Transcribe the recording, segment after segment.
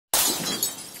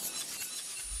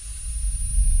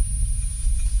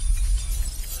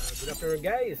Good afternoon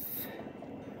guys.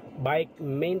 Bike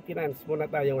maintenance muna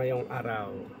tayo ngayong araw.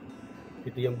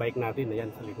 Ito yung bike natin, ayan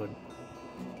sa likod.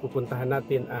 Pupuntahan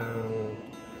natin ang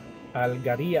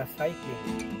Ghariya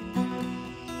Cycling.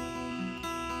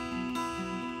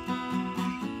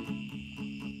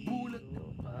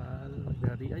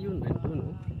 Ghariya, ayun,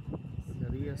 ayun,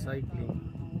 Ghariya Cycling.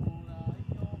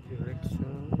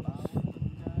 Directions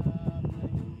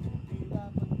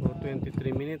for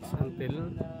 23 minutes until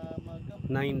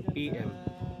 9 PM.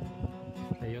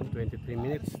 Ayun, 23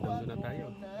 minutes. Nandun na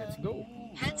tayo. Let's go.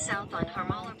 Head south on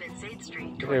Harmala bin Zaid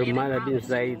Street. Harmala bin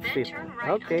Zaid Street. Then turn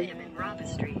right Okay. on Ibn Raba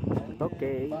Street.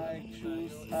 Okay.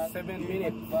 7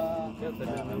 minutes. Yan, 7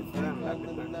 minutes lang.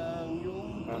 Lapit na.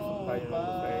 Pasok tayo sa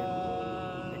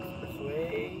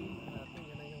expressway.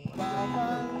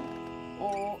 O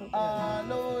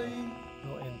aloy,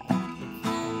 No entry.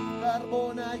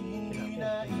 karbon na hindi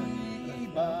na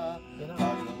iiba. Pag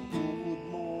ang tuhod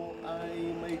mo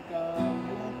ay may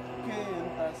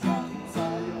kamukenta sa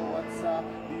ensayo at sa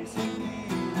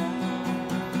disiplina.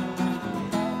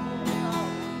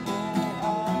 O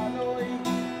aloy,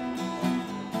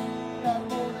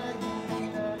 karbon na hindi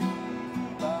na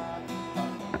iiba. Pag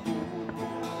ang tuhod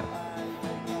mo ay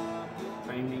may kamukenta.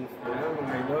 Timings na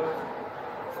mga idol.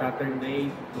 Saturday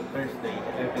to Thursday,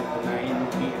 11 to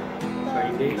 9 PM.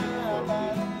 Friday,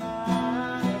 14.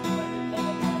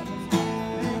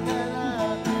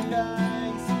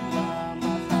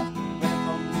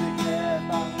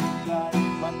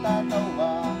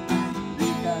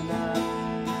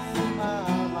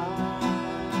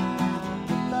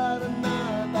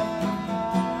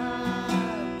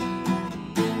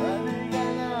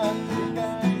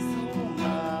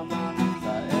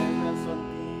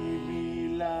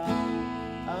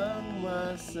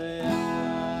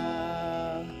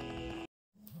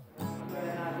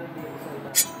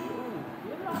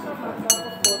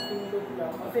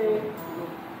 Kasi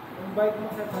yung bike mo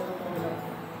sa totoo lang,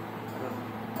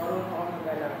 marunong ako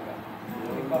mag-alaga.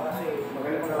 Yung iba kasi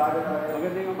Maganda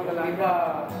yung mag-alaga.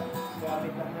 iba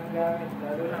gamit lang ng gamit,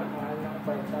 lalo na mahal ng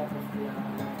bike tapos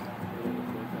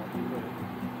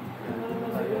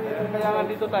Kaya nga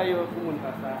dito tayo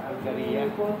pumunta sa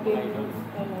Ghariya. konting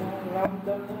round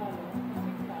down na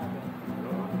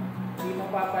hindi mo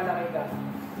papalaki ka.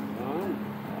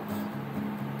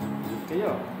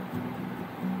 Kayo.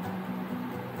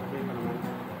 Okay pa naman.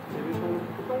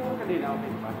 Itong kanina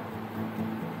okay pa.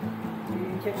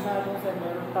 I-check natin sa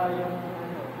meron tayong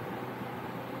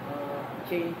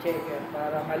chain checker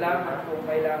para malaman kung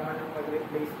kailangan ng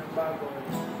mag-replace ng bago.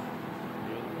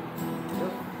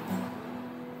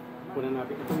 Kunan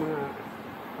natin itong mga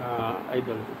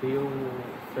idol. Ito yung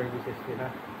services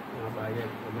nila. Mga bayad.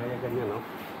 Bayagan niya, no?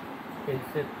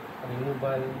 Headset,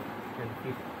 removal, and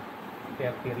fit.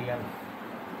 30 reals.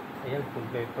 Ayan,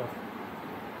 kompleto.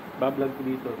 Bablog ko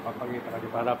dito, papakita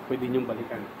kayo para pwede niyong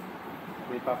balikan.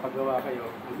 May papagawa kayo,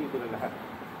 andito na lahat.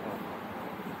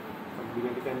 Pag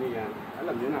binalikan niyo yan,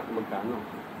 alam niyo na kung magkano.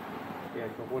 Kaya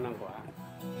kukunan ko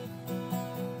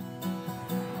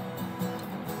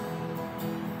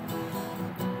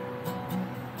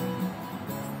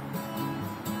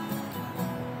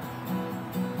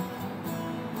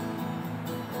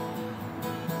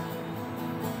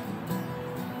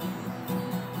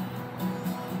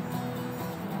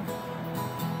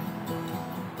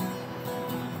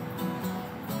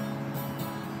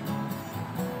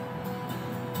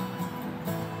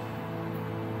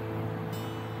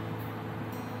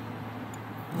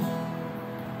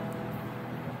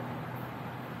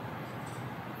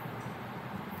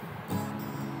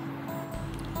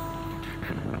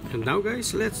And now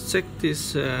guys, let's check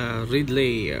this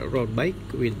Ridley road bike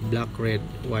with black, red,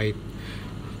 white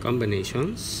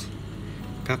combinations.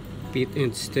 Cockpit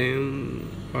and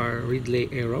stem are Ridley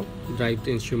Aero.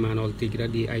 Drivetrain manual Tigra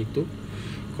Di2.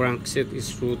 Crankset is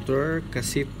Router.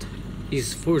 Cassette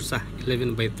is Forza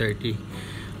 11x30.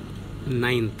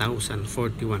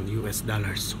 $9,041 US.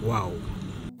 Wow.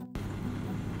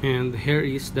 And here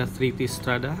is the 3T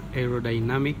Strada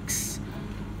Aerodynamics.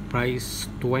 Price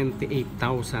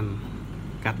 28,000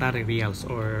 Qatari Riyals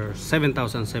or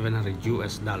 $7,700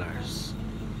 US.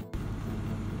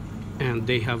 And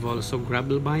they have also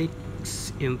gravel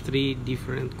bikes in 3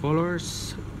 different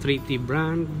colors. 3T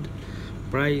brand.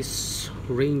 Price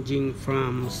ranging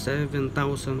from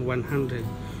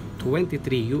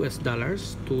 $7,123 US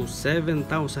to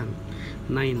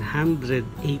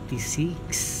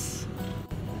 $7,986.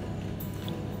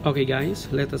 Okay guys,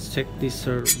 let us check this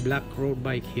black road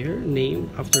bike here, named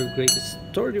after greatest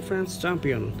Tour de France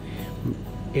champion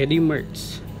Eddy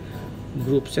Merckx.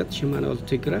 Group set Shimano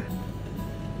Ultegra.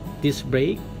 Disc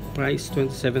brake, Price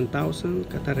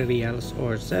 27,000 Qatari riyals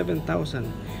or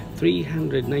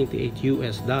 7,398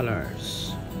 US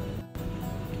dollars.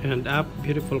 And up,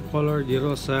 beautiful color di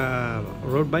rosa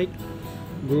road bike,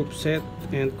 group set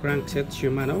and crankset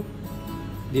Shimano.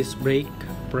 Disc brake,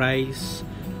 price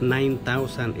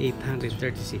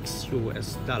 9,836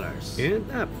 US dollars. And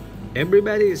up,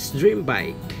 everybody's dream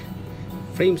bike,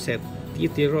 frame set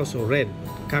TT Rosso red,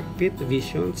 cockpit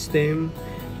vision, stem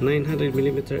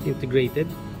 900mm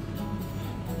integrated,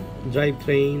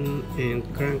 drivetrain and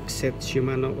crankset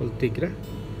Shimano Ultegra.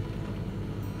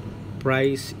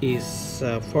 Price is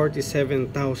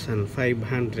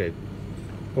 47,500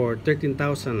 or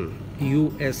 13,000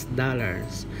 US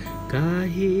dollars.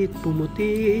 Kahit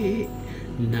pumuti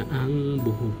na ang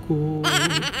buhok ko.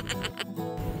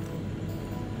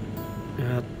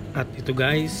 At ito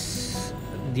guys,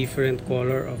 different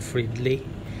color of Ridley.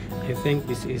 I think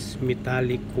this is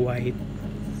metallic white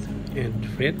and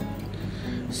red.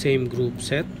 Same group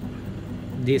set,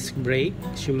 disc brake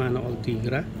Shimano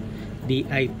Ultegra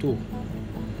DI2.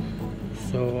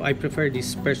 So I prefer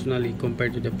this personally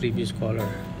compared to the previous color.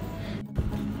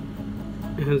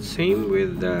 And same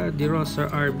with the Rosa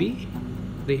RB,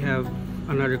 they have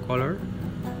another color,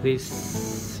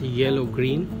 this yellow,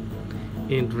 green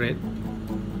and red.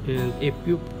 And if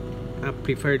you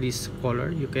prefer this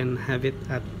color, you can have it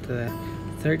at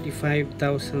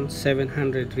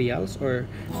 35,700 riyals or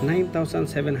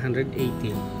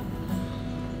 9,780.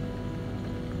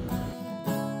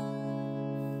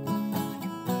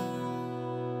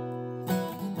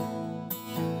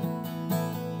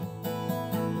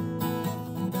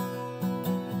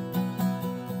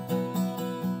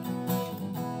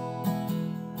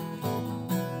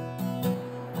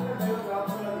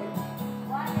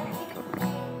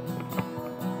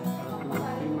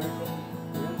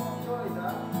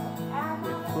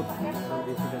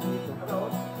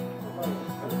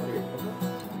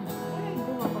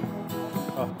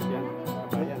 Oh, yan.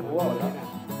 Ayan. Wow, wala na.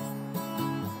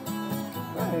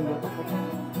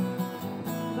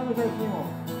 Ano ba size mo?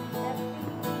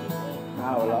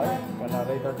 Wala eh. Wala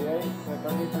rin 38.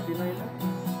 39 na.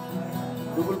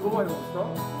 Double buwan mo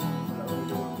gusto? Wala rin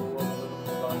double buwan.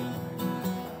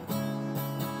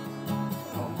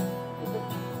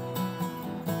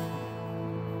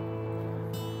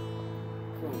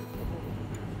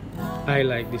 I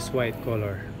like this white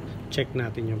color. Check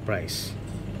natin yung price.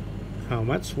 How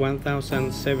much?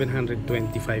 1,725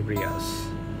 riyals.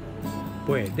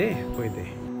 Pwede.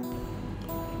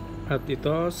 At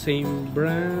ito, same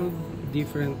brand,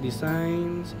 different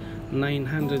designs,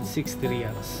 960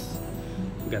 riyals.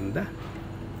 Ganda.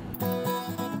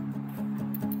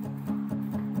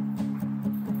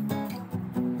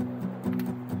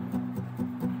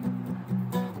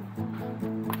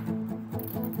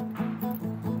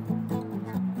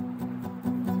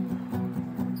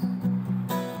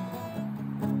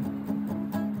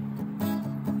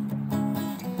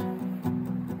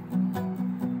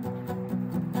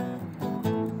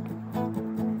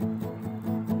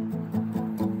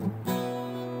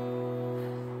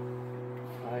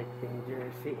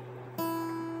 Jersey.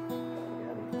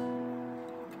 Ayan.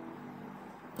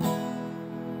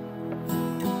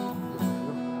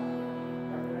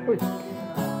 Uy!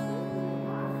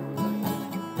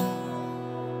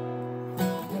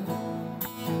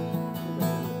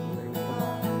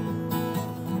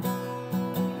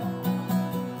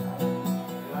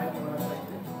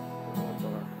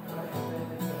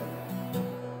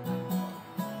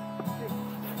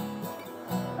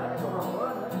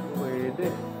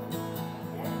 Pwede.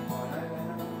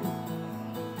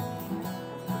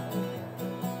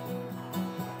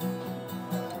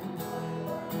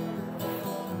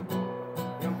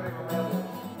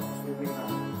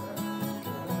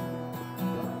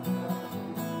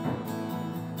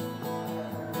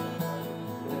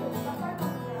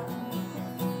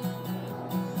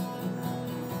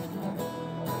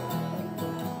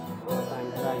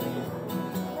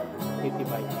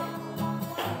 Bike.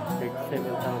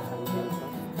 37,000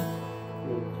 pesos.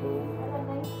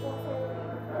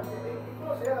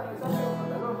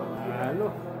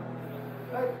 Ano?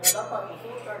 Ay, dapat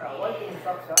usul ka na. Why you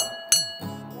stop siya?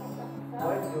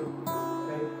 Why you?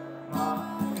 Okay.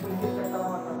 Hindi ka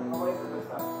tama na. Why you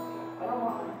stop? Ano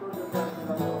mga kultura ka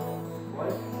sila mo?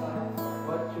 Why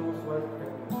what choose what?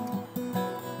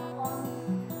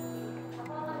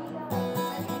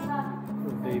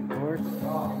 Day force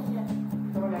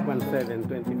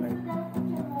 1725.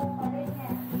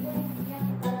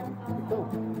 Ito.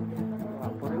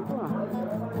 Wapo rin ito ah.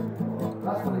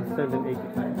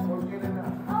 785.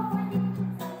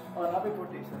 Oh, happy for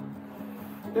this.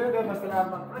 Ito yung mas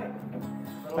kailangan pre.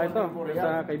 Ito,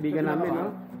 sa kaibigan namin,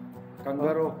 no?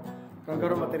 Kangaroo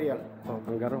material. Oh,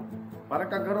 kanggaro. Parang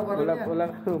kangaroo ka rin yan.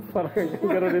 Wala, parang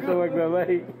kanggaro dito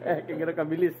magbabay. Kanggaro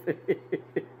kabilis.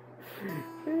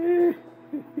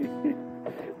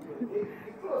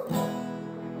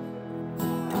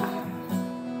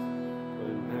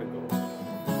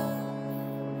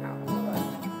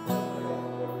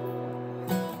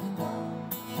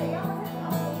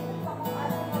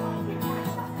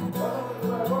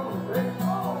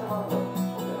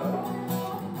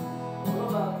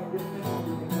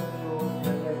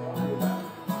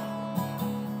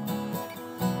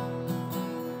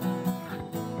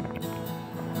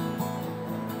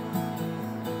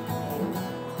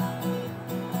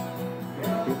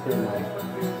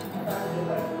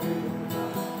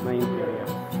 Main area.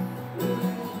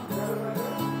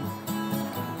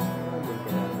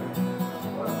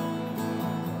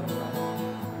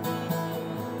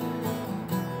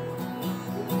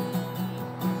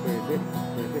 Pwede.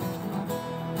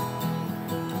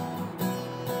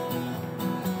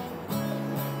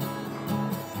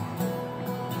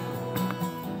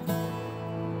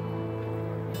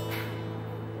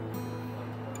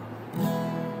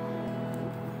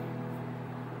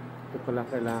 Ito pala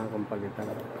kailangan kong palitan.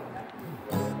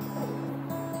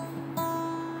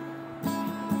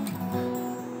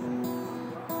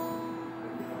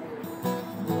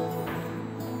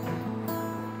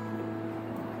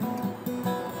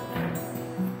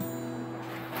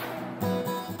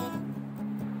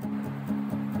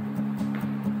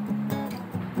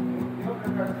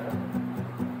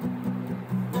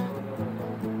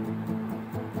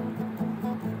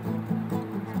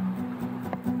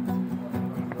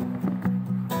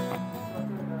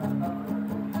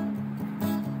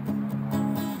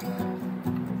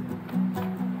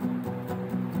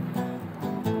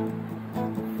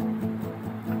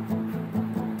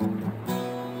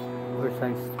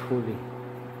 Oversized pulley.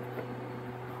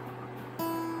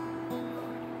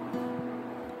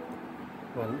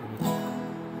 One each.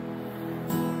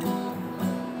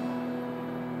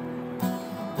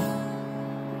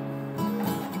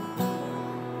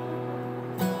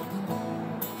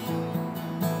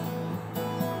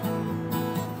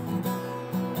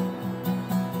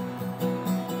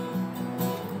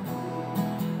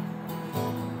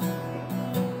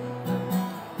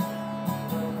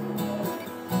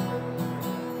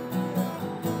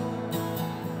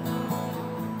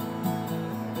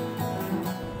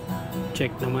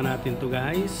 Check naman natin to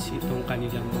guys, itong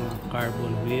kanilang mga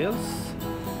carbon wheels.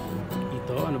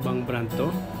 Ito, ano bang brand to?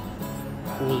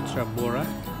 Ultra Bora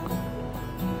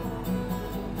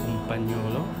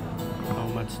Campagnolo. How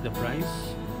much the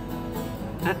price?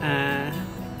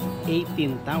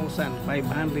 18,535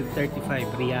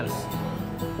 reals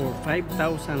or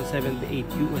 5,078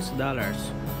 US dollars.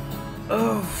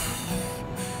 Oh,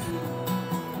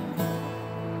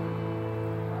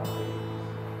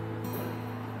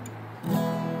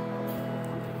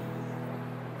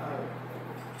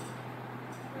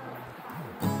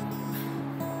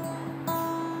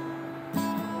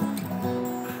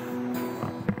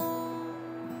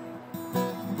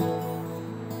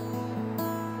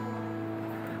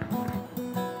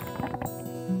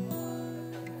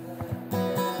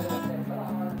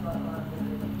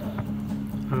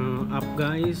 up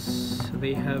guys,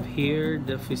 they have here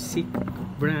the Physique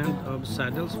brand of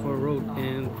saddles for road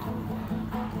and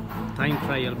time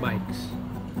trial bikes.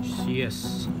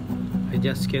 Yes, I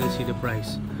just can see the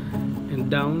price.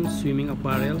 And down, swimming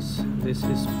apparels, this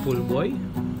is Pool Boy,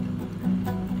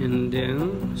 and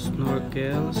then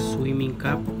snorkel, swimming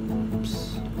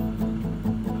caps,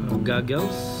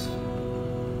 goggles,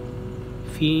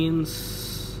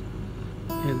 fins,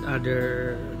 and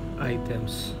other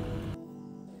items.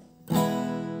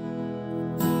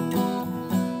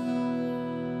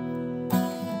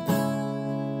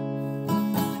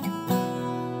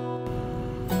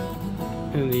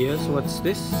 And yes, what's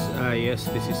this? Yes,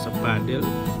 this is a paddle.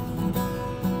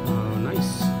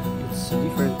 Nice. It's a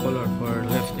different color for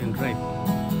left and right.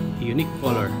 Unique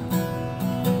color.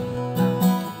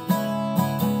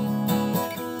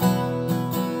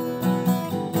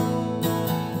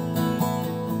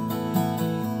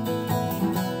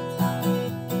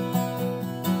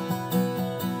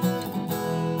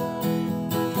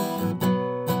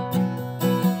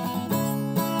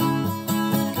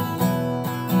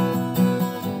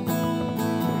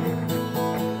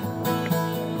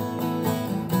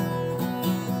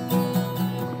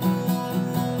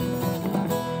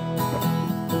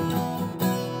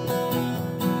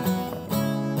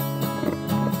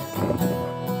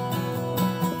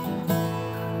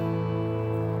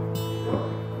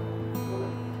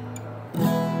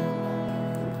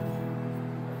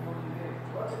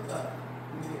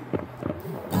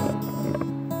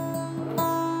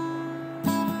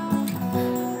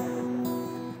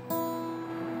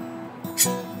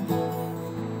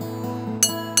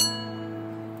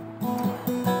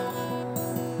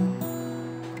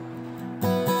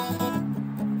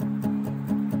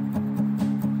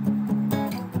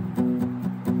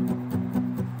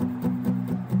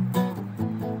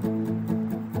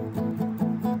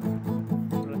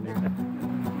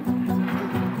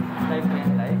 Live na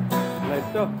yan, live. Live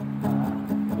to.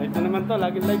 Live na naman to.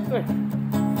 Laging live to eh.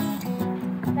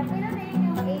 Tapi na rin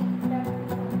yung 8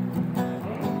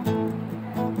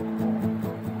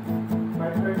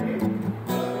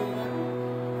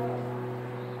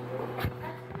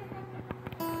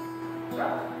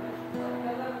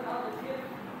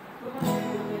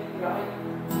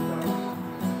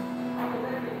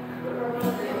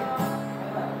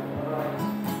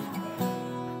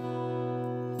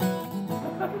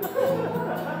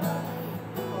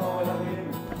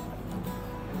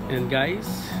 And guys,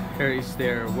 here is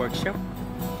their workshop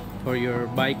for your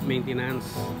bike maintenance,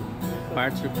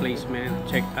 parts replacement,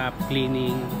 check-up,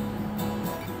 cleaning.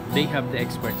 They have the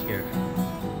experts here.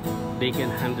 They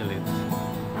can handle it.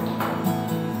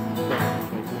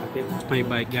 My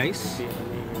bike, guys,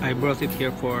 I brought it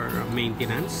here for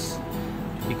maintenance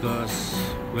because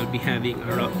we'll be having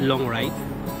a long ride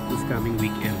this coming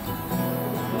weekend.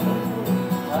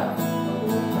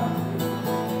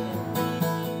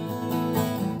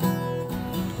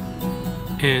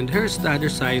 And here's the other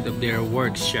side of their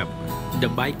workshop, the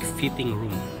bike fitting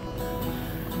room.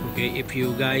 Okay, if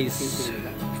you guys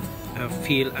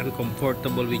feel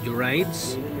uncomfortable with your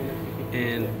rides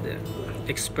and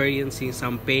experiencing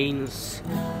some pains,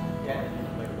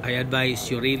 I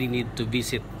advise you really need to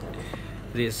visit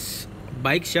this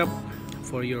bike shop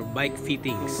for your bike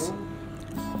fittings.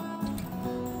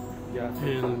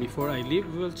 And before I leave,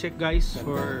 we'll check, guys,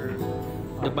 for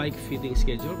the bike fitting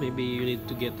schedule. Maybe you need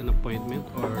to get an appointment,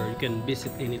 or you can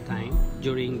visit anytime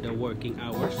during the working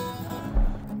hours.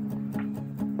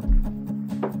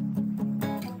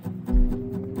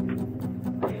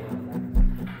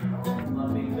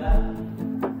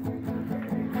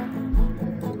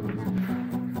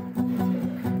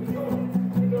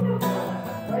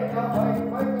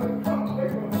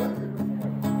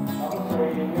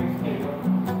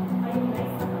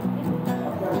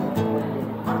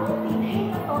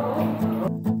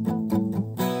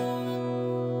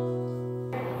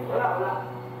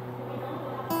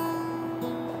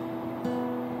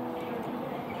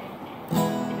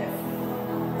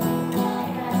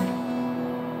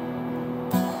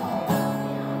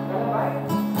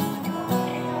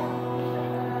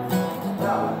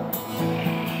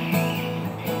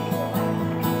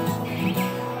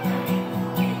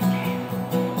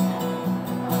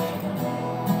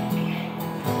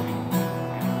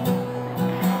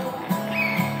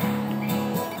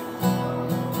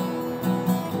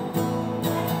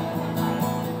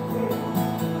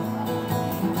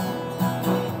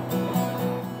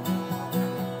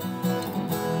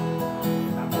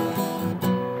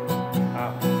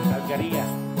 Ghariya.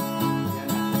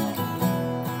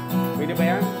 Pwede ba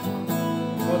yan?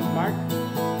 Full smart?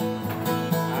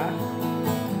 Ha?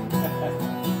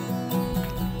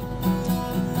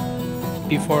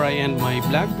 Before I end my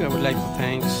vlog, I would like to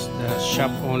thank the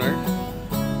shop owner,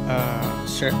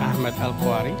 Sir Ahmed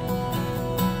Al-Khwari,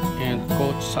 and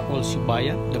Coach Saul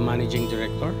Sibayat, the managing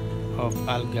director of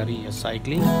Ghariya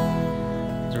Cycling.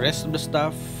 The rest of the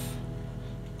staff,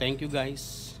 thank you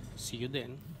guys. See you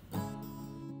then.